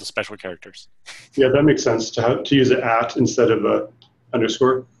using up all the special characters. Yeah, that makes sense to use it @ instead of a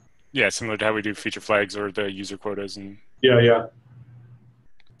underscore. Yeah, similar to how we do feature flags or the user quotas, and yeah.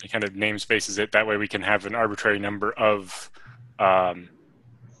 It kind of namespaces it. That way we can have an arbitrary number of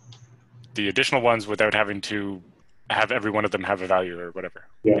the additional ones without having to have every one of them have a value or whatever.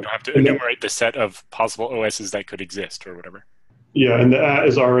 Yeah. You don't have to enumerate the set of possible OSs that could exist or whatever. Yeah, and the @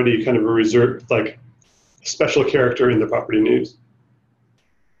 is already kind of a reserved, like, special character in the property names.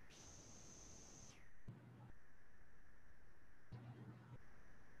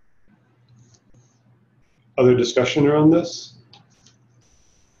 Other discussion around this?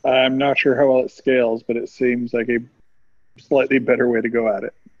 I'm not sure how well it scales, but it seems like a slightly better way to go at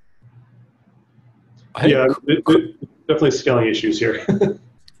it. Yeah, definitely scaling issues here.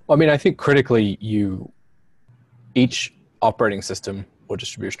 I mean, I think critically, each operating system or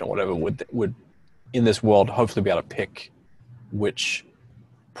distribution or whatever would in this world hopefully be able to pick which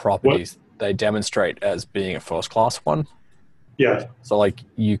properties they demonstrate as being a first-class one. Yeah. So, like,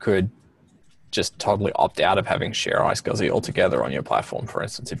 you could just totally opt out of having share iSCSI altogether on your platform, for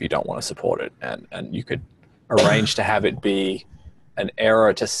instance, if you don't want to support it, and you could arrange to have it be an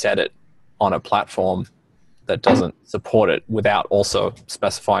error to set it on a platform that doesn't support it without also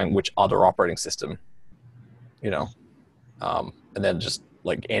specifying which other operating system, and then just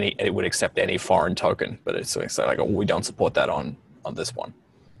like it would accept any foreign token, but it's like, oh, we don't support that on this one.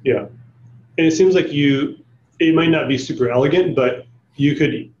 Yeah, and it seems like it might not be super elegant, but you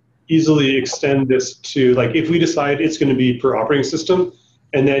could easily extend this to, like, if we decide it's going to be per operating system,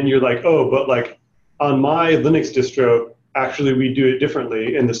 and then you're like, oh, but like on my Linux distro, actually we do it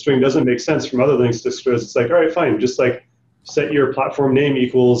differently, and the string doesn't make sense from other Linux distros. It's like, all right, fine, just like set your platform name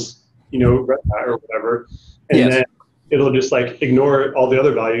equals, Red Hat or whatever, and then it'll just like ignore all the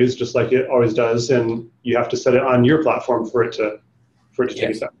other values, just like it always does, and you have to set it on your platform for it to take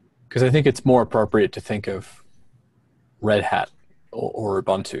effect. Because I think it's more appropriate to think of Red Hat or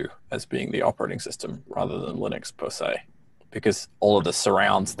Ubuntu as being the operating system rather than Linux per se, because all of the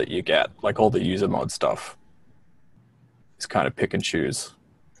surrounds that you get, like all the user mode stuff, is kind of pick and choose.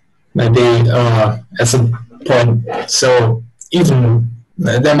 Maybe as a point, so even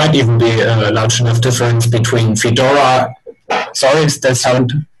there might even be a large enough difference between Fedora. Sorry, is the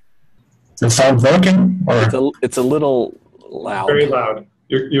sound working? Or it's a little loud. Very loud.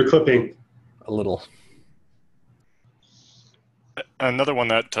 You're clipping. A little. Another one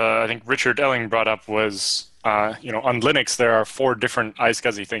that I think Richard Elling brought up was, on Linux there are 4 different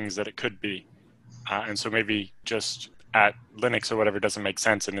iSCSI things that it could be, and so maybe just at Linux or whatever doesn't make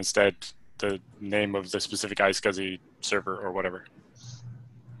sense, and instead the name of the specific iSCSI server or whatever.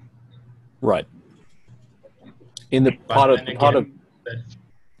 Right. In the part of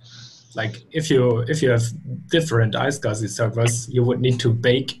like if you have different iSCSI servers, you would need to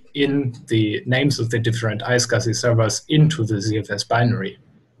bake in the names of the different iSCSI servers into the ZFS binary.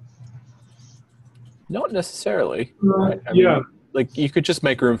 Not necessarily. Right? I mean, like you could just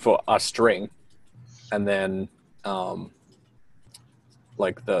make room for a string, and then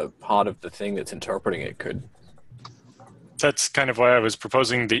like the part of the thing that's interpreting it could. That's kind of why I was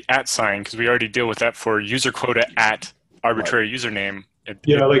proposing the @ sign, because we already deal with that for user quota at arbitrary username. It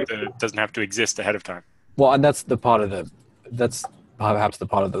doesn't have to exist ahead of time. Well, and that's perhaps the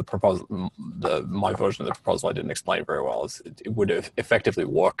part of the proposal, my version of the proposal I didn't explain very well, is it would effectively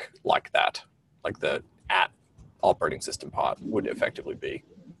work like that. Like the @ operating system part would effectively be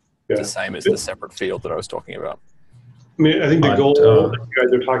the same as the separate field that I was talking about. I mean, I think the goal that you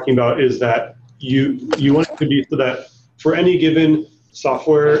guys are talking about is that you want it to be so that for any given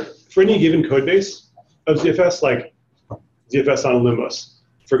software, for any given code base of ZFS, like ZFS on Lumos,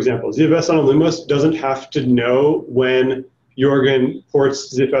 for example, ZFS on Lumos doesn't have to know when Jorgen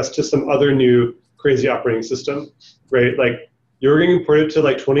ports ZFS to some other new crazy operating system, right? Like Jorgen can port it to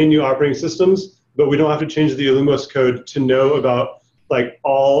like 20 new operating systems, but we don't have to change the Lumos code to know about like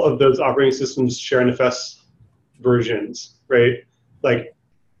all of those operating systems sharenfs versions, right? Like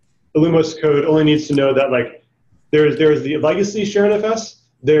Illumos code only needs to know that like there's the legacy sharenfs,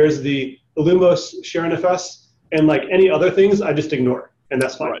 there's the Illumos sharenfs, and like any other things I just ignore, and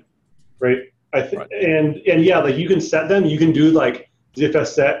that's fine, right? And yeah, like you can set them. You can do like ZFS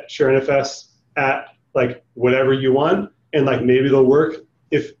set sharenfs at like whatever you want, and like maybe they'll work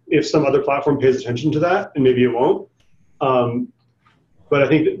if some other platform pays attention to that, and maybe it won't. But I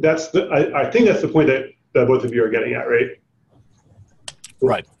think that's the point that both of you are getting at, right?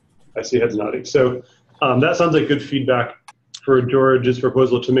 Right. I see heads nodding. So that sounds like good feedback for George's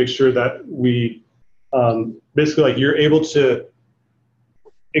proposal to make sure that we basically like you're able to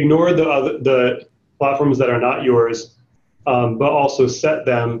ignore the platforms that are not yours, but also set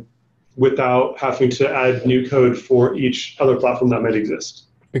them without having to add new code for each other platform that might exist.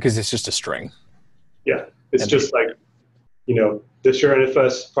 Because it's just a string. Yeah, it's just like, you know, the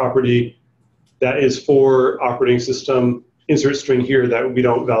sharenfs property that is for operating system, insert string here that we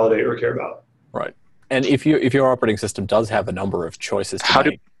don't validate or care about. Right. And if your operating system does have a number of choices to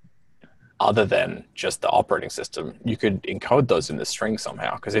make, other than just the operating system, you could encode those in the string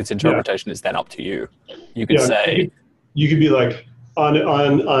somehow, because its interpretation is then up to you. You could say, you could be like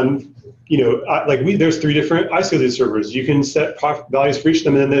on you know, like there's 3 different iSCSI servers. You can set values for each of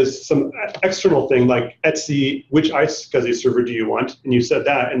them, and then there's some external thing like Etsy, which iSCSI server do you want? And you set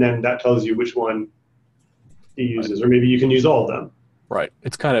that, and then that tells you which one he uses, or maybe you can use all of them. Right.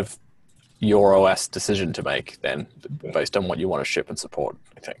 It's kind of your OS decision to make then, based on what you want to ship and support,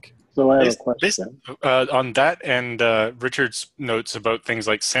 I think. So I have a question. On that and Richard's notes about things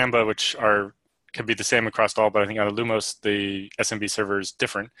like Samba, which can be the same across all, but I think on Illumos, the SMB server is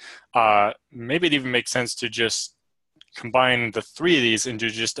different. Maybe it even makes sense to just combine the 3 of these into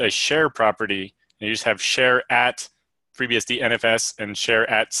just a share property. And you just have share at FreeBSD NFS and share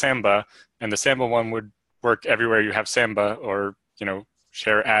at Samba, and the Samba one would work everywhere you have Samba, or you know,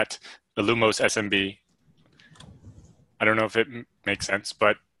 share at Illumos SMB. I don't know if it makes sense,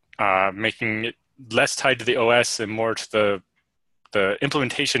 but making it less tied to the OS and more to the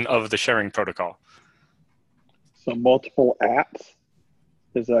implementation of the sharing protocol. So multiple apps,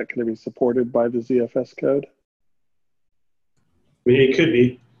 is that going to be supported by the ZFS code? I mean, it could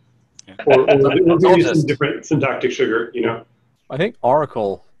be. Yeah. Or maybe some different syntactic sugar, you know. I think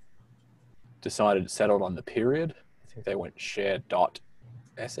Oracle settled on the period. I think they went share.smb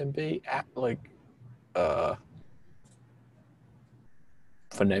app, like for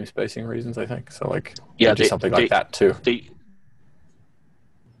namespacing reasons, I think. So like something like that too. They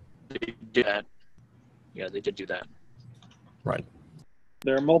did that. Yeah, they did do that. Right.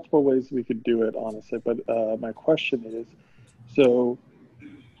 There are multiple ways we could do it, honestly, but my question is, so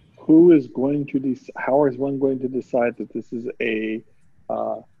who is going to how is one going to decide that this is a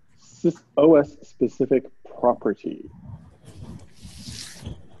OS specific property?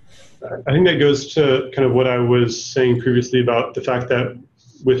 I think that goes to kind of what I was saying previously about the fact that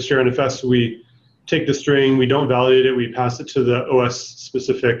with sharenfs, we take the string, we don't validate it, we pass it to the OS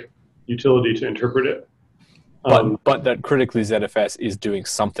specific utility to interpret it. But that critically ZFS is doing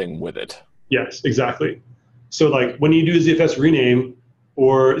something with it. Yes, exactly. So like when you do ZFS rename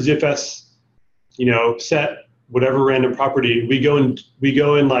or ZFS, you know, set whatever random property, we go and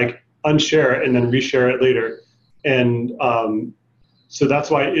like unshare it and then reshare it later. And so that's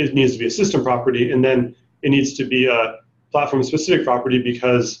why it needs to be a system property, and then it needs to be a platform specific property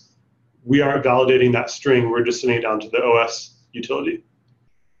because we aren't validating that string, we're just sending it down to the OS utility.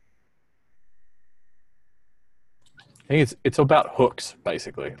 I think it's about hooks,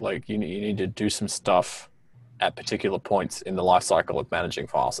 basically. Like you need to do some stuff at particular points in the life cycle of managing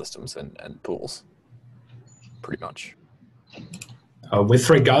file systems and pools, pretty much. With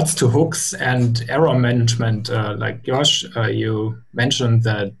regards to hooks and error management, like Josh, you mentioned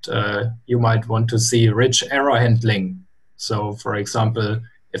that you might want to see rich error handling. So, for example,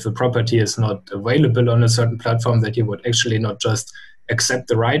 if a property is not available on a certain platform, that you would actually not just accept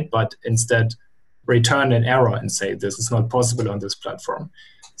the write, but instead return an error and say, this is not possible on this platform.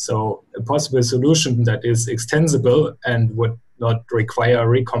 So a possible solution that is extensible and would not require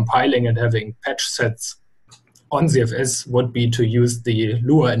recompiling and having patch sets on ZFS would be to use the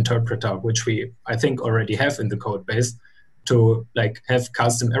Lua interpreter, which we, I think, already have in the code base, to like have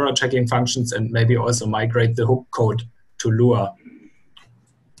custom error checking functions and maybe also migrate the hook code to Lua.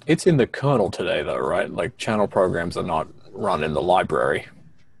 It's in the kernel today, though, right? Like channel programs are not run in the library,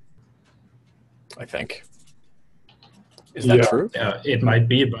 I think. Is that true? Yeah, it might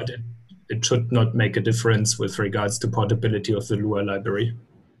be, but it should not make a difference with regards to portability of the Lua library.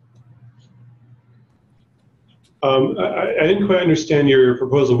 I didn't quite understand your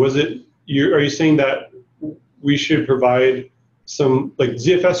proposal. Was it are you saying that we should provide some, like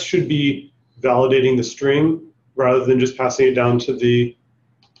ZFS should be validating the string rather than just passing it down to the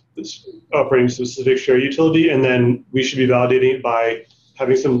operating specific share utility, and then we should be validating it by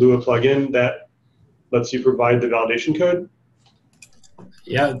having some Lua plugin that lets you provide the validation code?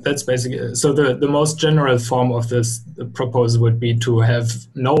 Yeah, that's basically, so the most general form of this proposal would be to have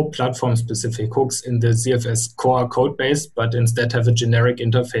no platform-specific hooks in the ZFS core code base, but instead have a generic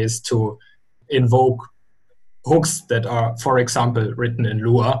interface to invoke hooks that are, for example, written in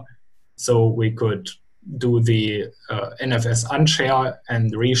Lua. So we could do the NFS unshare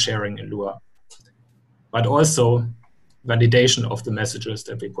and resharing in Lua, but also validation of the messages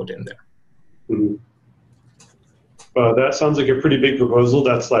that we put in there. Mm-hmm. That sounds like a pretty big proposal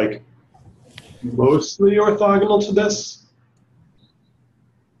that's like mostly orthogonal to this,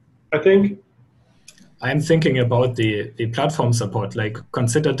 I think. I'm thinking about the platform support, like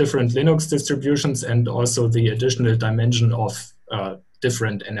consider different Linux distributions and also the additional dimension of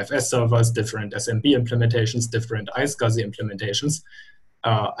different NFS servers, different SMB implementations, different iSCSI implementations.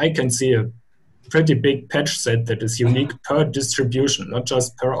 I can see a pretty big patch set that is unique per distribution, not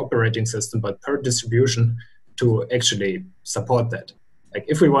just per operating system, but per distribution to actually support that. Like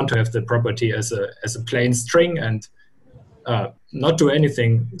if we want to have the property as a plain string and not do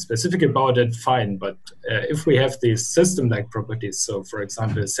anything specific about it, fine. But if we have these system-like properties, so for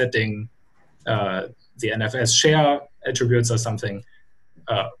example, setting the NFS share attributes or something,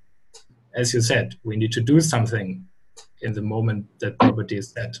 as you said, we need to do something in the moment that property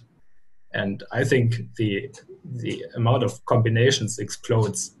is set. And I think the amount of combinations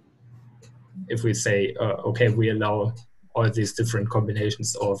explodes if we say, okay, we allow all these different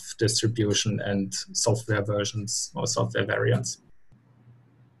combinations of distribution and software versions or software variants.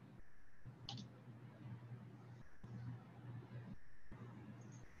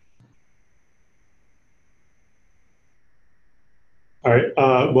 All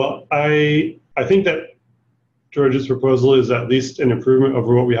right. Well, I think that George's proposal is at least an improvement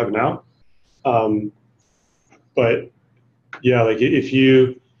over what we have now. But yeah, like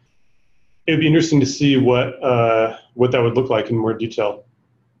it'd be interesting to see what that would look like in more detail,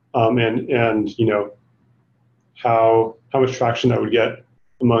 and you know how much traction that would get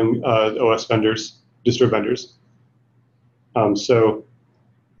among OS vendors, distro vendors. So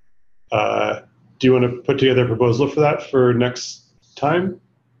do you want to put together a proposal for that for next time?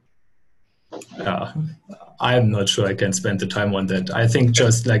 I'm not sure I can spend the time on that. I think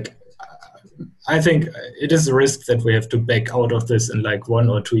just like, I think it is a risk that we have to back out of this in like 1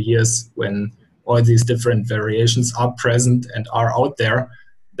 or 2 years when all these different variations are present and are out there.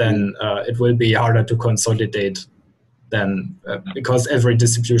 Then it will be harder to consolidate than because every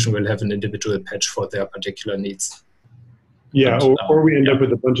distribution will have an individual patch for their particular needs. Yeah, or we end up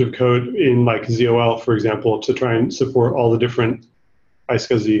with a bunch of code in like ZOL, for example, to try and support all the different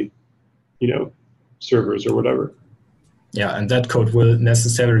iSCSI, servers or whatever. Yeah, and that code will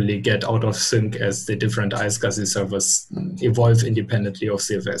necessarily get out of sync as the different iSCSI servers evolve independently of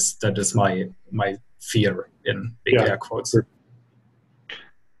ZFS. That is my fear in big air quotes. Sure.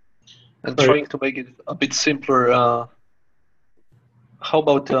 And trying to make it a bit simpler, how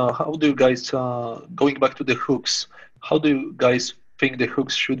about, how do you guys, going back to the hooks, how do you guys think the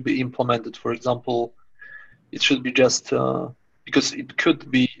hooks should be implemented? For example, it should be just, because it could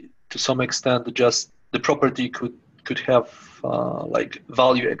be to some extent just the property could have like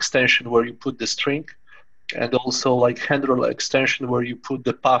value extension where you put the string, and also like handler extension where you put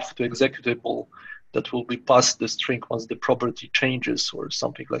the path to executable that will be past the string once the property changes or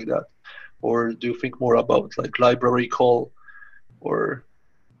something like that. Or do you think more about like library call, or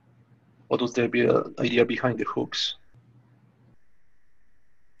what was the idea behind the hooks?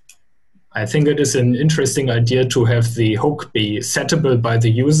 I think it is an interesting idea to have the hook be settable by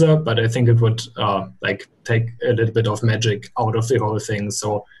the user, but I think it would like take a little bit of magic out of the whole thing.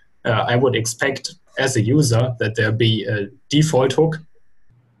 So I would expect as a user that there be a default hook,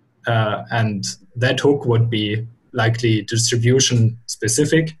 and that hook would be likely distribution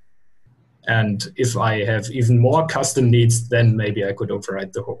specific. And if I have even more custom needs, then maybe I could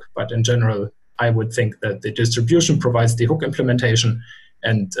override the hook. But in general, I would think that the distribution provides the hook implementation,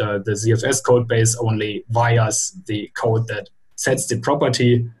 and the ZFS code base only wires the code that sets the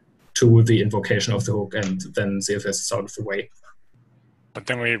property to the invocation of the hook, and then ZFS is out of the way. But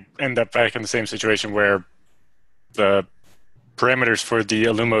then we end up back in the same situation where the parameters for the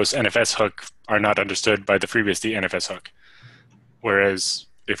Illumos NFS hook are not understood by the FreeBSD NFS hook. Whereas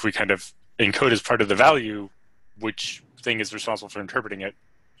if we kind of encode as part of the value which thing is responsible for interpreting it,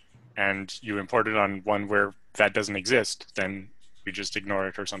 and you import it on one where that doesn't exist, then we just ignore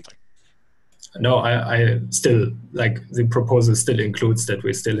it or something. No, I still, like, the proposal still includes that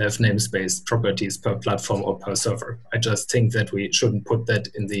we still have namespace properties per platform or per server. I just think that we shouldn't put that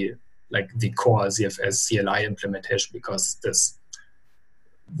in the core ZFS CLI implementation, because this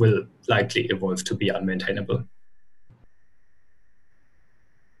will likely evolve to be unmaintainable.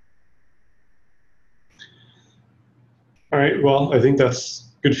 All right, well, I think that's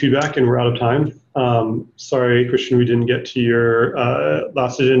good feedback, and we're out of time. Sorry, Christian, we didn't get to your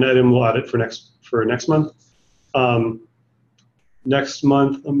last agenda item. We'll add it for next month. Next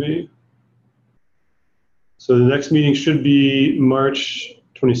month, so the next meeting should be March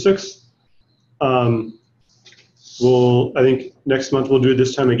 26th. I think next month we'll do it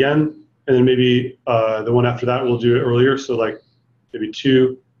this time again, and then maybe the one after that we'll do it earlier. So like maybe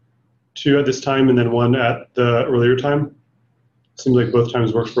two at this time, and then one at the earlier time. Seems like both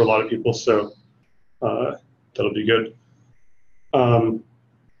times work for a lot of people, so that'll be good.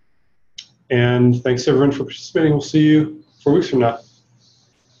 And thanks everyone for participating. We'll see you 4 weeks from now.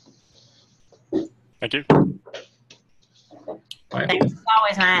 Thank you. Bye. Thanks as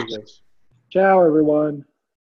always, Matt. Ciao, everyone.